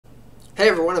Hey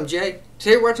everyone, I'm Jay.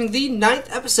 Today we're watching the 9th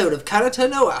episode of Kanata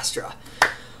no Astra.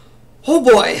 Oh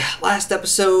boy, last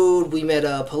episode we met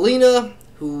Polina,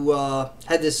 who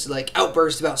had this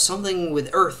outburst about something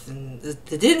with Earth, and it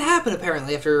didn't happen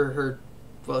apparently after her,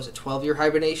 12-year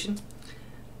hibernation.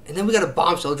 And then we got a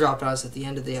bombshell dropped on us at the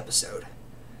end of the episode.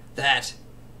 That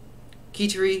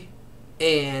Kitari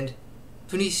and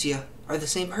Phoenicia are the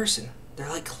same person. They're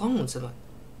like clones. I'm like,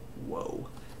 whoa.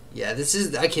 Yeah,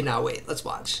 I cannot wait. Let's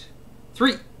watch.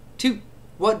 3, 2,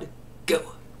 1,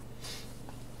 go.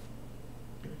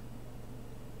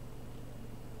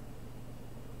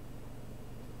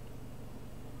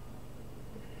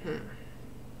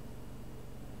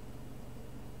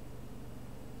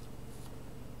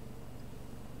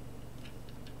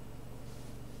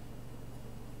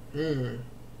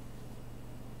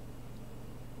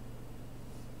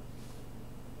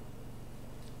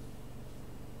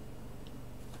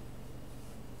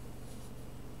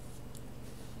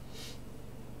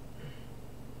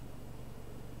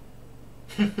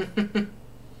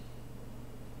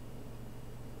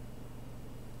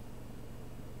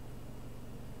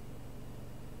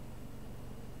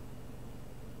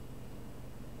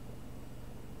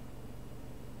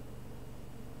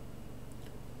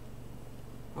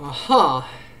 Uh-huh.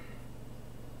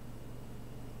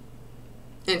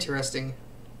 Interesting.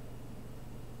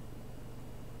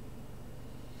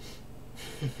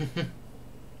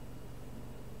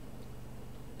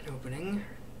 Opening.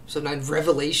 So 9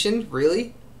 revelation?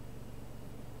 Really?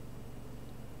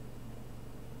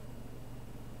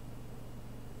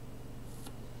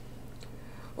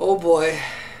 Oh boy.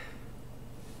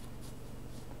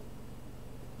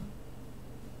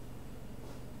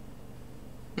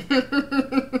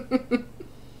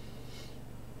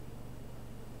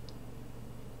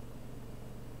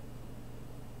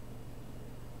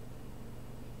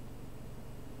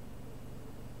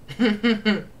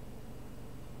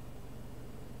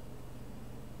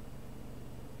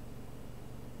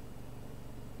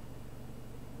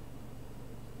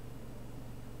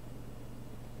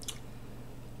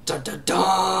 Dun dun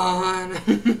dun!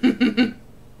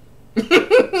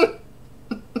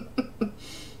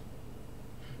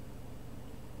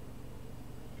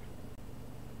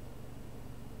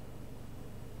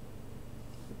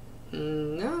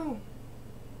 No.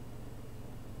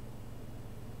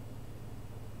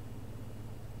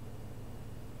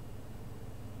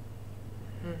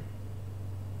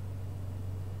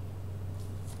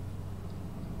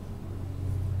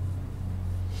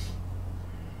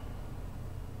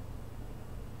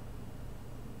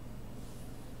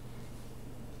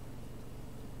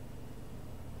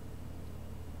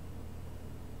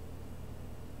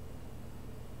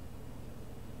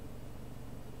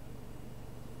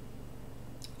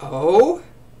 Oh?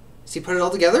 Does he put it all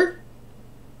together?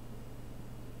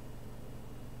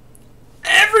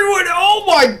 Everyone! Oh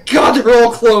my god, they're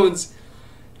all clones!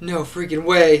 No freaking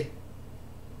way.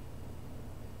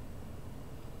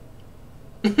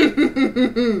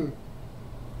 Freaking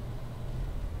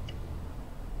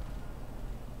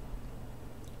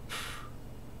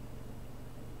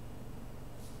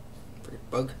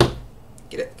bug.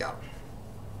 Get it, got him.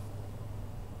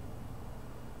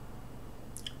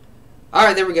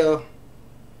 Alright, there we go.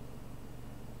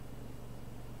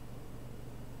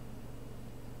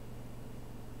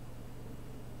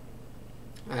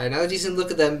 Alright, now that you can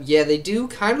look at them, yeah, they do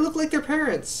kind of look like their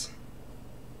parents.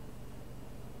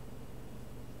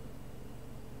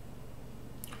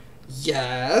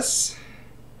 Yes.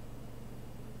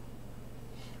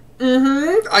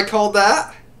 I called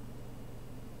that.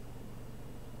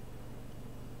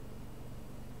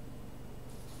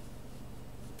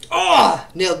 Oh!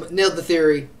 Nailed the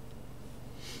theory.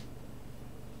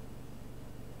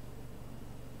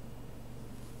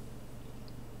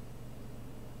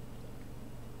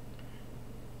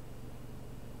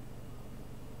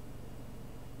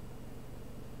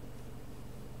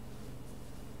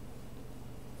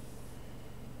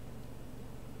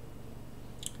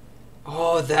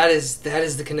 Oh, that is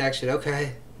the connection.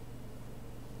 Okay.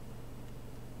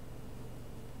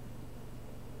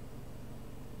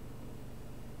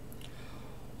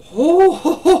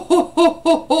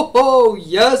 Oh,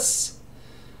 yes.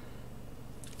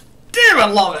 Damn, I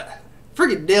love it.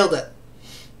 Freaking nailed it.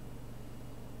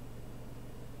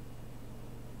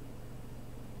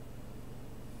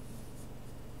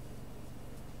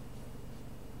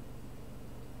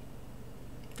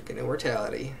 Freaking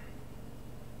immortality.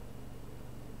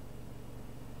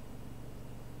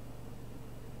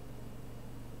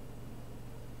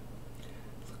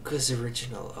 Look, his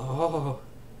original. Oh.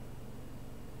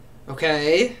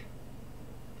 Okay.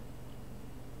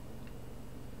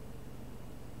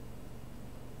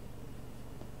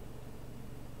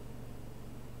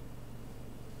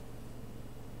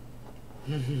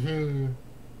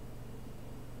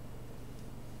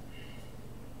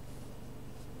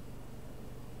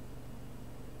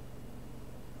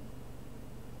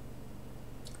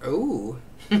 Oh.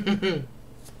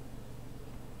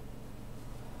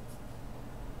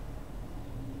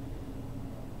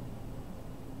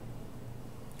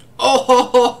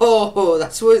 Oh,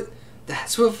 that's what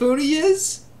Funi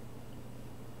is?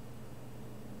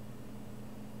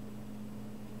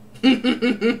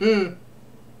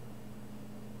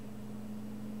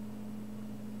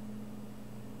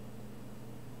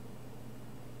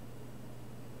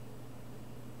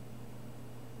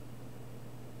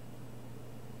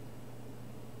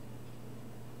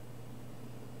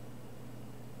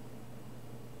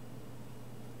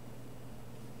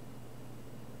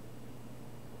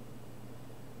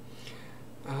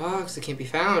 Oh, because it can't be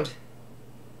found.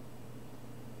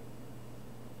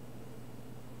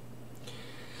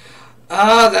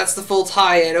 Ah, that's the full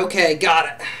tie-in. Okay, got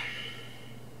it.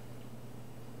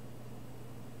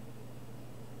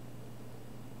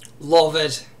 Love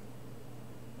it.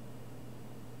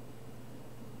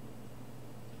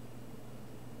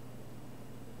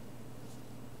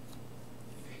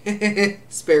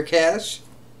 Spare cash.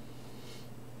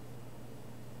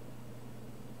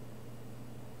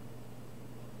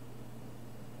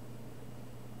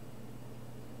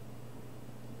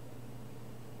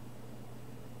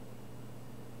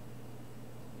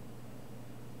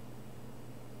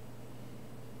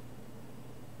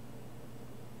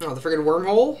 Oh, the friggin'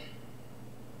 wormhole?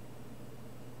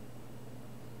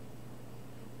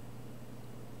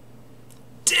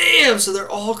 Damn, so they're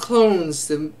all clones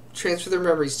to transfer their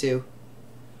memories to.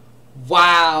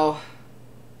 Wow.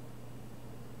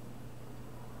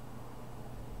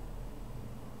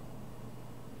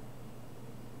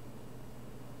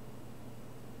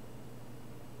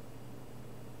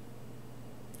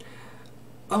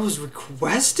 I was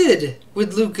requested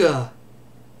with Luca.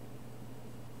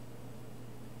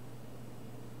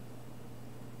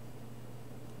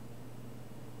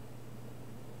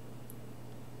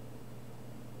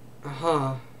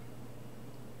 Uh-huh.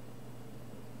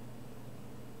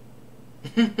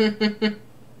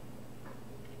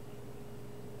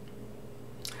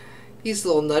 He's a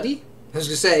little nutty. I was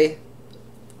gonna say,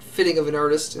 fitting of an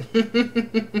artist.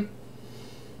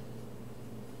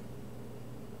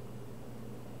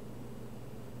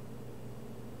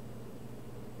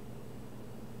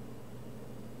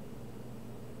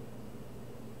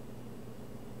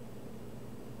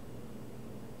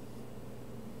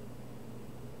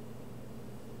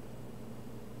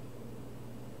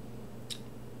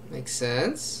 Makes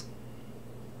sense.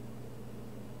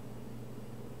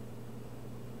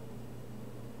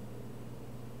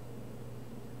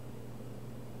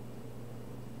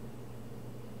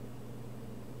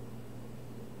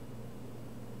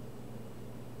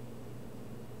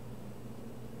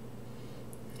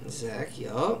 Zach,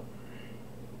 yup.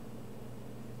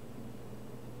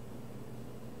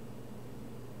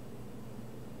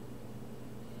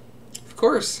 Of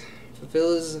course.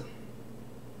 Fulfill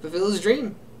his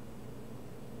dream.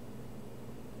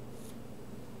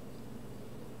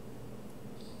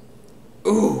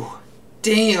 Ooh,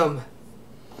 damn.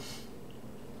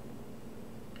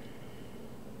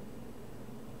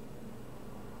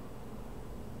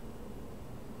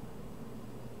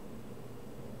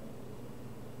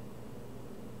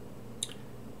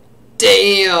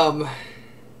 Damn. What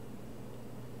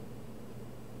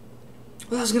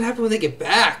the hell's gonna happen when they get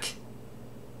back?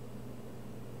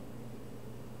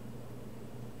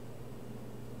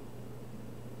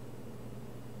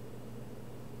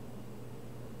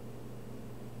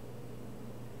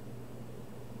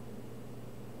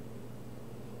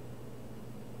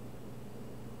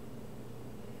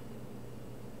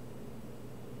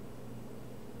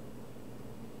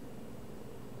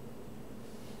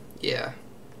 Yeah.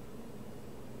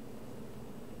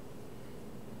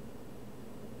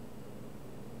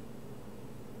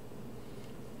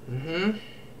 Mm-hmm.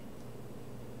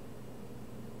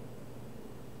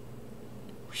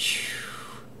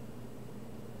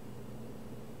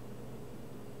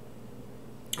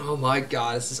 Oh my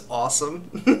god, this is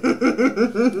awesome.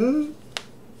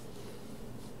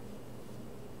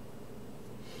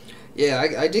 Yeah,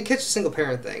 I did catch a single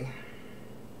parent thing.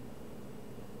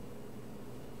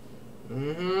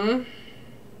 Mm-hmm.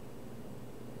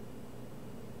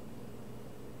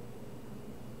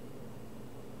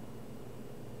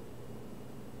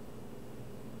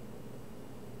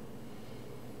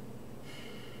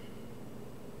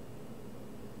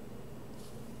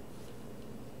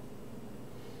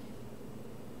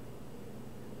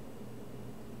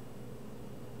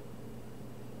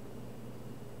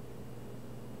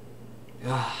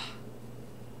 Ah.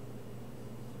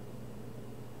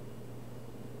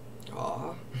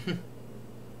 Aw.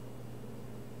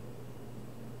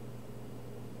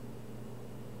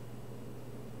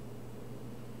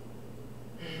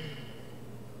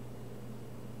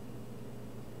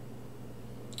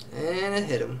 And it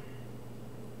hit him.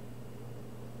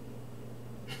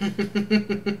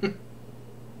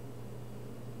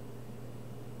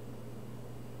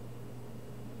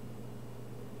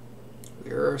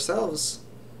 We're ourselves.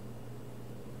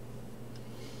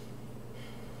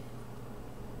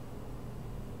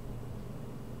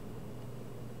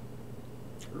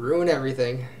 Ruin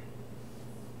everything.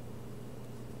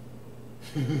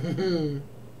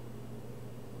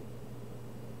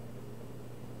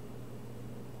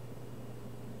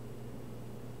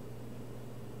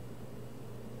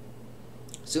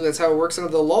 So that's how it works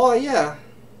under the law, yeah.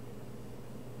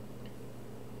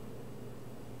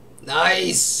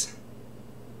 Nice!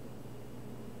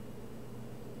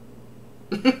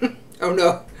 Oh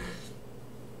no.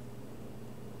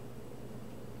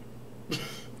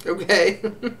 Okay.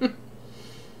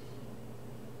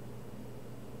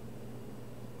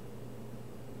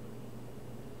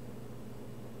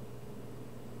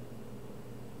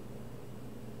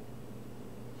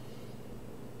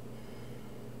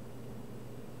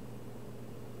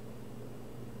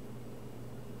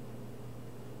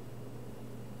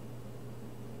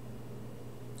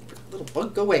 Little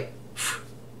bug, go away.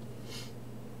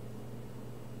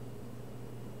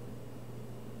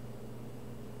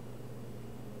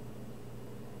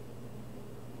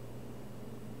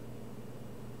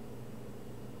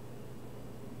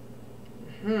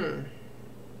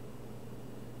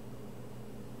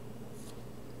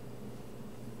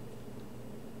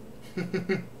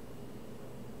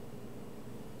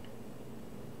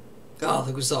 Oh,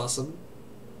 that was awesome.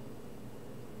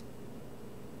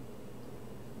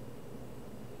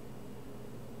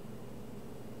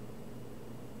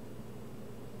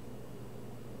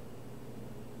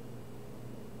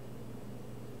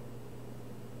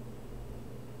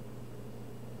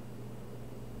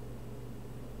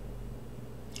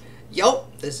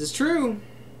 Yup, this is true.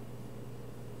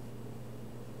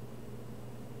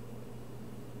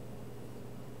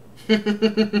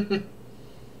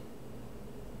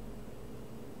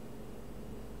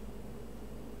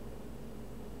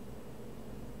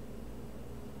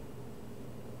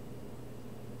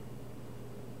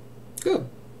 Good.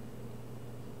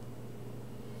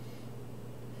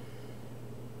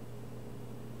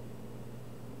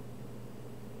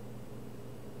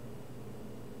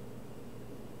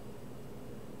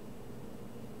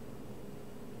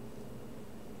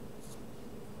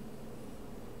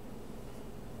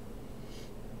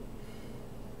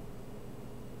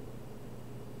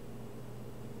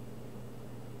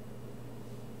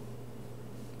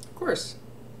 Of course.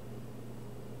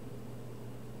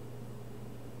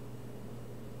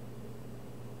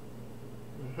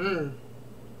 Hmm.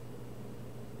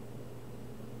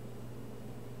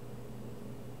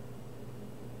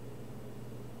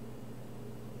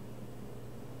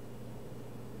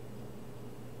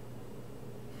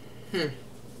 Hmm.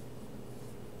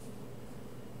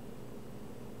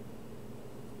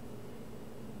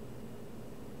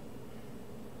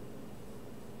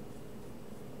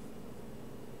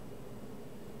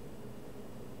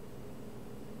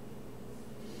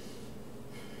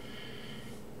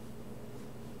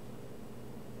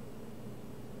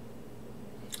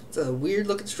 It's a weird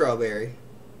looking strawberry.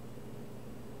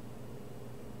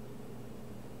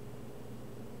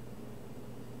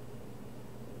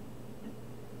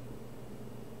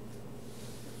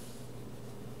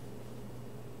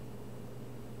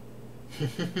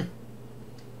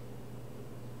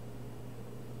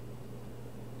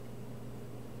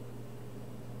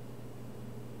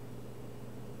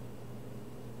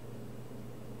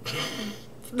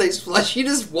 Nice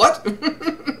fleshiness, what?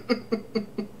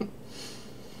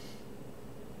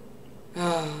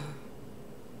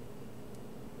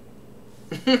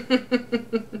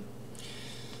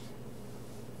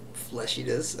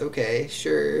 Fleshiness, okay,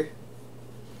 sure.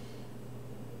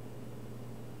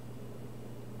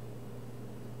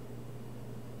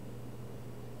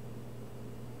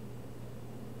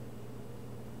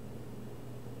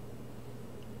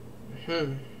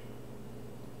 Hmm.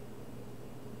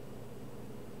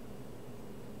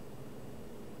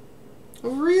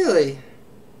 Oh, really?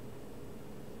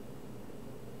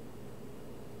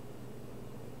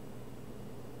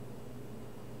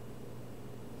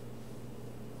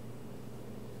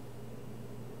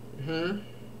 Hmm.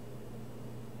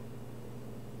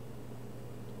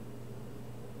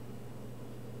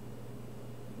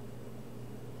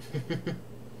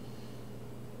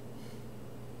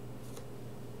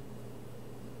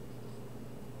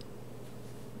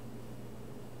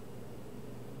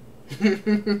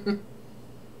 Wiggle,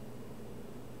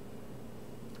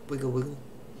 wiggle.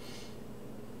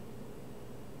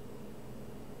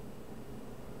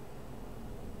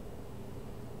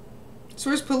 So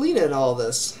where's Polina in all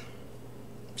this?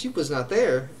 She was not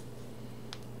there.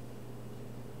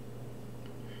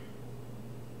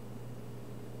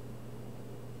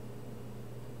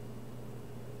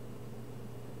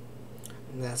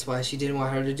 And that's why she didn't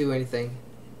want her to do anything.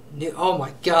 Oh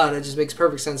my god, that just makes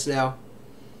perfect sense now.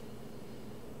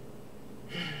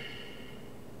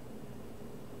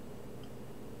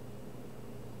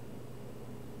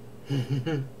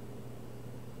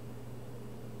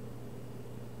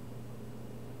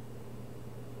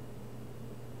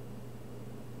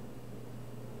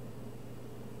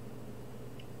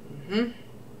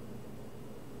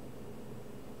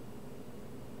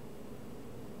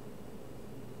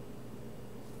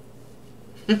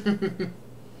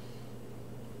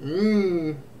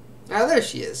 Ah, there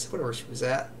she is. I wonder where she was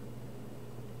at.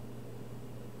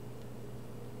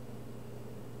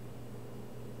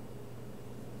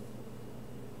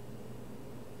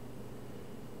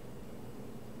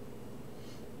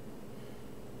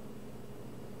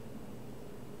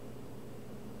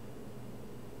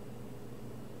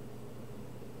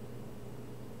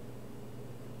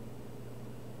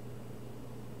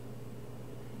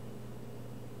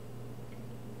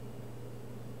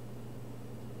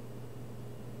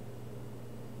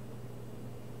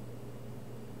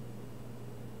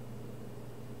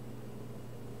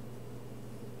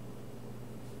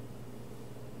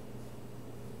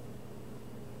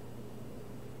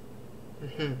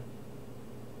 Mm-hmm.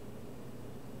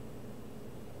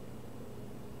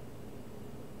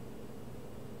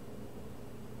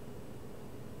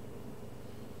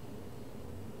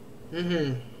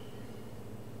 Mm-hmm.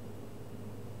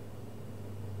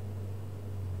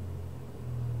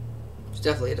 She's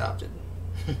definitely adopted.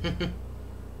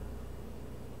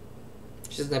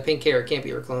 She doesn't have pink hair. It can't be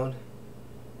her clone.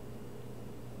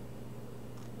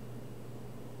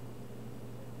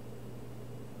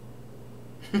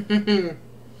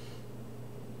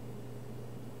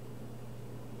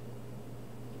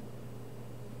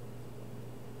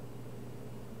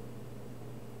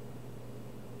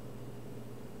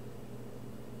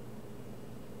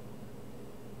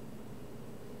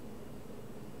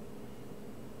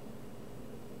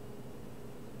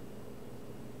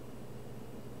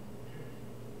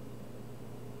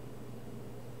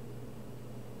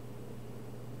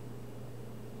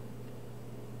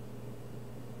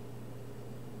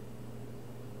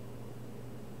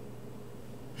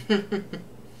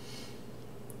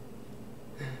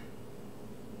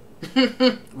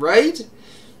 Right?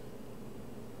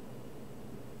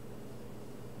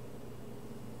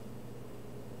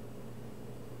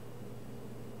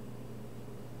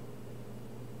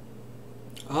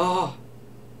 Oh.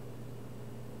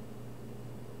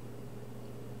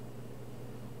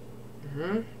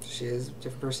 Mm-hmm. She has a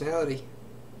different personality.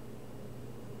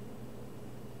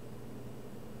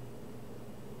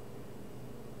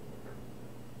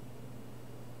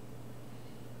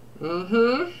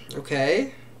 Mm-hmm.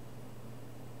 Okay.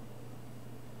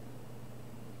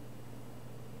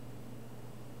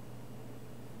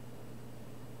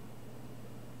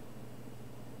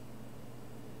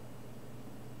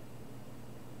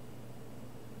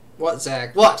 What,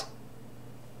 Zach? What?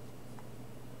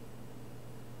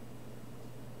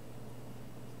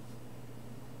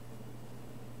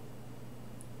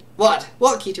 What?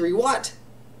 What, Kitari? What?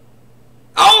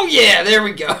 Oh, yeah! There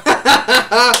we go!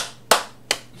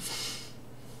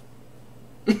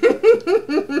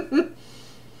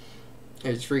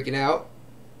 He's freaking out.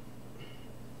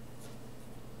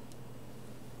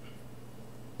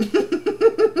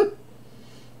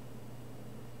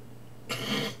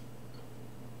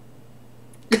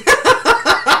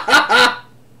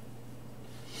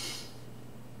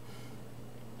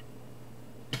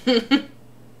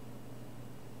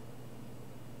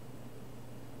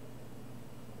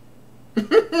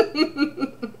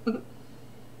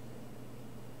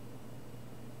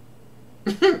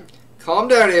 Calm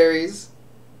down, Aries.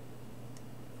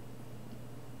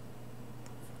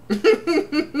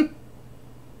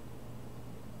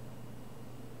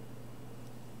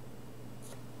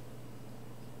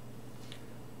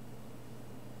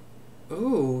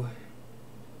 Ooh.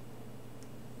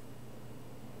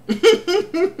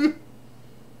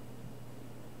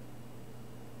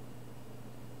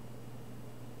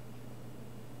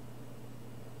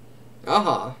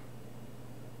 Uh-huh.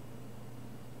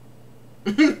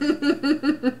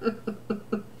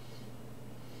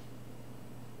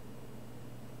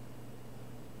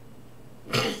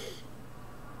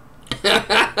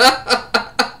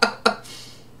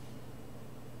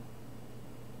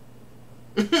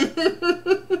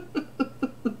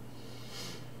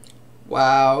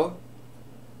 Wow.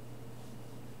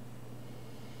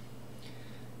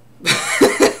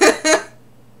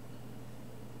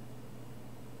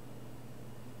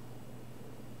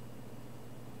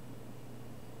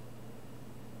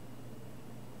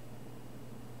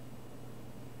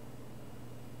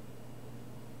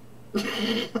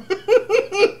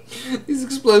 These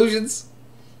explosions.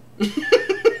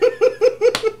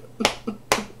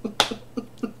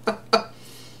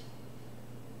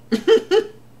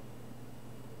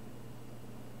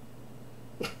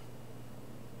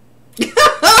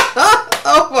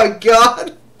 Oh my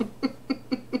god.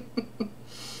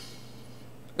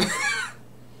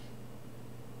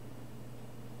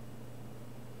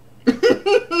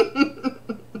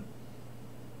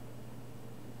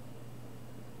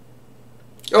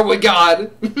 Oh my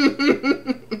god.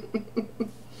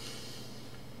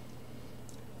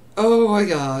 Oh my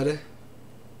god.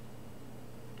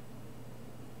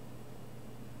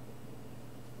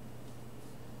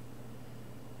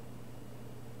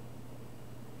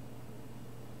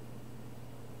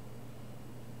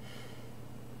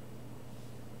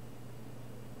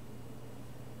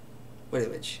 What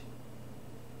image?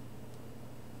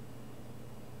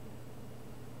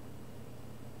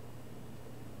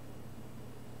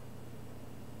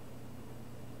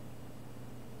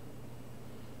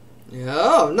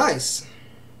 Oh, nice.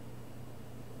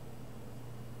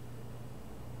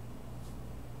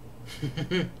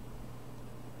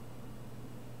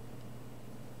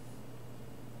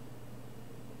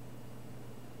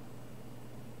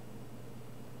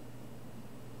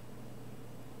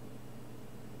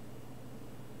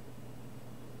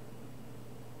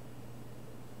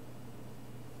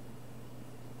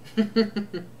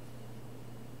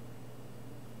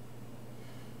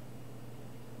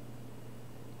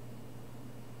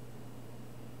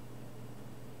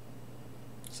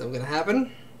 Something gonna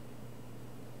happen?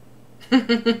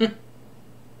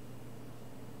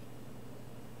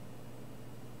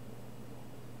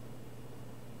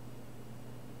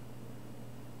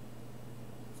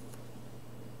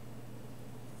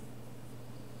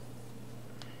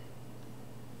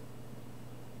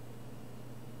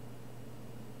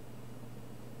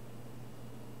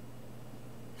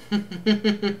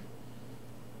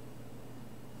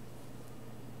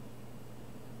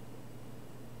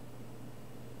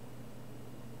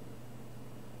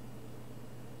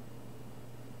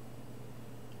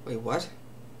 Wait, what?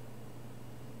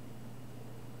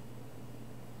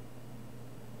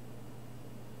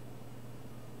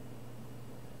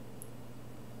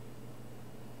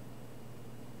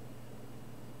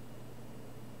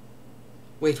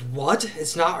 Wait, what?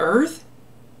 It's not Earth?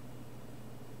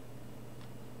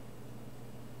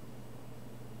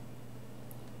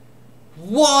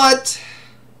 What?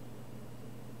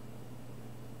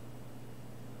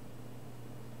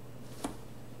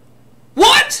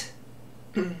 What?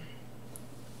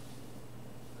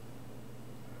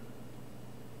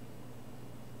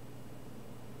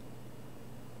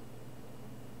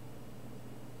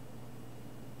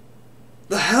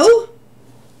 The hell?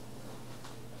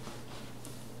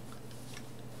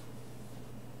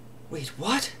 Wait,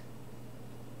 what?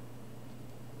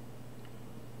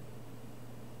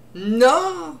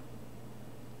 No.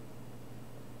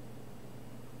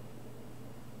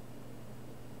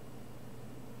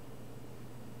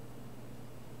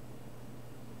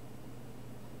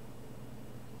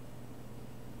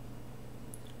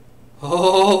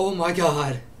 Oh my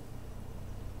god.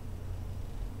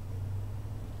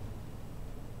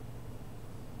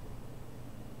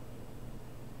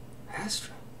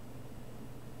 Astra.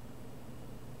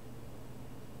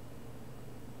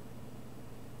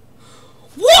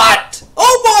 What?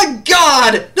 Oh my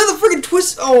god! Another freaking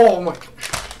twist. Oh my.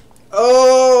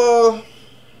 Oh.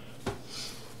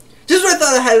 Just when I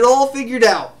thought I had it all figured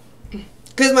out.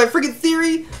 Because my freaking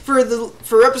theory for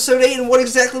episode 8 and what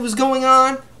exactly was going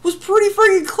on was pretty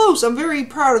freaking close. I'm very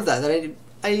proud of that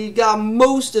I got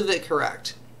most of it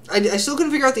correct. I still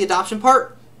couldn't figure out the adoption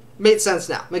part. Made sense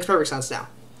now. Makes perfect sense now.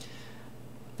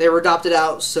 They were adopted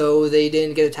out so they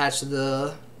didn't get attached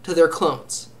to their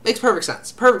clones. Makes perfect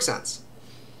sense. Perfect sense.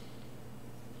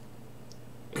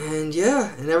 And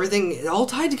yeah, and everything, it all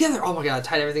tied together. Oh my god, it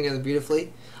tied everything together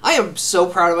beautifully. I am so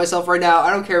proud of myself right now. I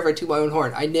don't care if I toot my own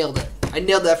horn. I nailed it. I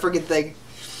nailed that freaking thing.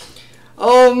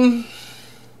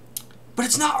 But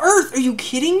it's not Earth. Are you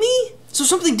kidding me? So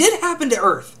something did happen to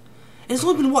Earth. And it's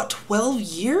only been, what, 12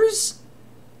 years?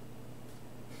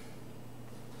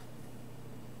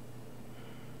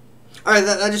 Alright,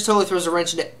 that just totally throws a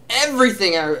wrench into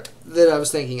everything that I was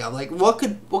thinking of. Like, what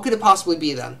could it possibly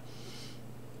be then?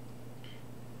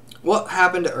 What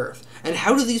happened to Earth? And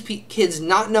how do these kids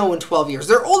not know in 12 years?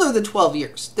 They're older than 12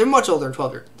 years. They're much older than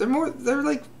 12 years. They're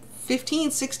like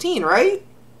 15, 16, right?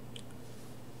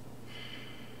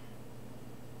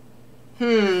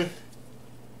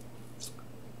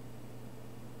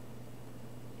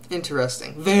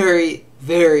 Interesting. Very,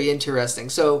 very interesting.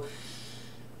 So,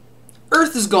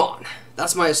 Earth is gone.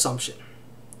 That's my assumption.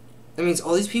 That means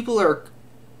all these people are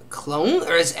clone?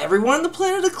 Or is everyone on the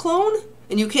planet a clone?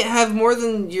 And you can't have more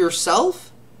than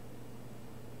yourself?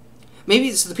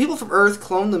 Maybe so the people from Earth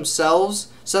cloned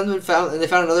themselves. Something found, and they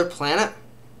found another planet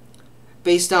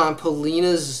based on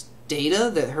Polina's data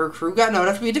that her crew got. No, it'd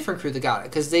have to be a different crew that got it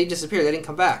because they disappeared. They didn't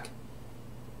come back.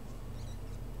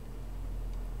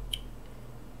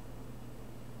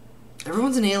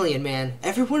 Everyone's an alien, man.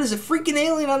 Everyone is a freaking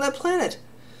alien on that planet.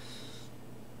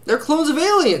 They're clones of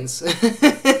aliens.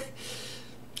 Alright,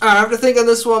 I have to think on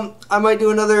this one. I might do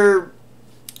another...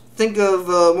 Think of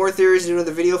more theories and do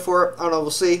another video for it. I don't know, we'll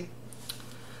see.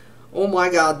 Oh my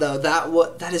god, though.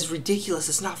 That is ridiculous.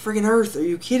 It's not friggin' Earth. Are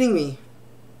you kidding me?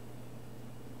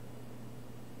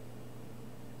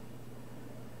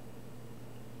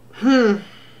 And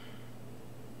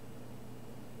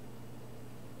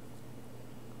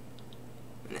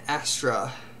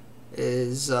Astra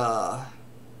is,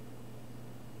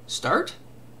 Start?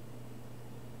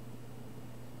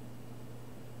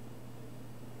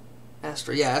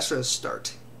 Astra, yeah, Astra is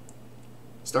Start.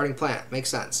 Starting planet, makes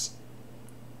sense.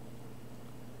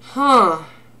 Huh.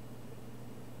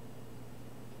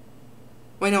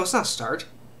 Wait, no, it's not Start.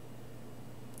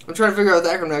 I'm trying to figure out the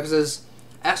acronym now because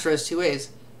Astra has 2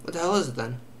 A's. What the hell is it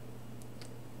then?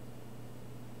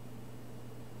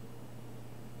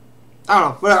 I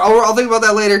don't know. Whatever. I'll think about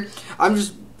that later. I'm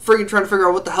just freaking trying to figure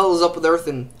out what the hell is up with Earth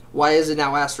and why is it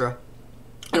now Astra?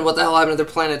 And what the hell happened to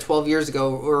their planet 12 years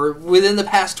ago, or within the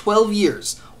past 12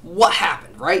 years? What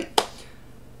happened, right?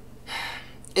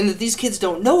 And that these kids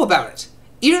don't know about it.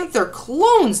 Even if they're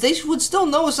clones, they would still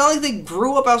know. It's not like they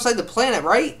grew up outside the planet,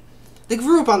 right? They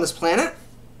grew up on this planet.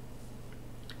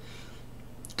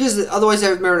 Because otherwise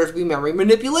there would be memory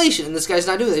manipulation, and this guy's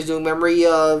not doing it. He's doing memory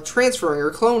transferring or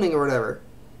cloning or whatever.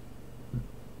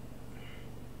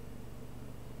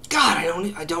 God,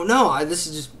 I don't know. This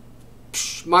is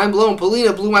just mind blown.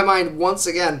 Polina blew my mind once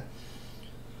again.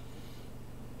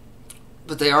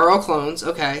 But they are all clones,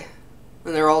 okay,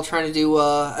 and they're all trying to do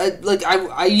like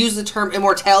I use the term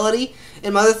immortality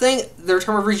in my other thing. Their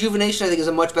term of rejuvenation I think is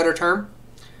a much better term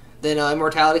than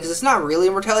immortality because it's not really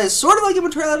immortality. It's sort of like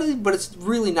immortality, but it's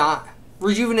really not.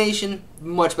 Rejuvenation,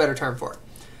 much better term for it.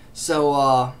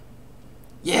 So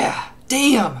yeah,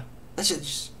 damn, that shit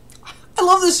just. I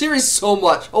love this series so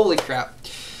much. Holy crap.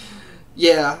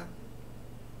 Yeah.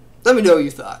 Let me know what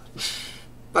you thought.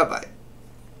 Bye-bye.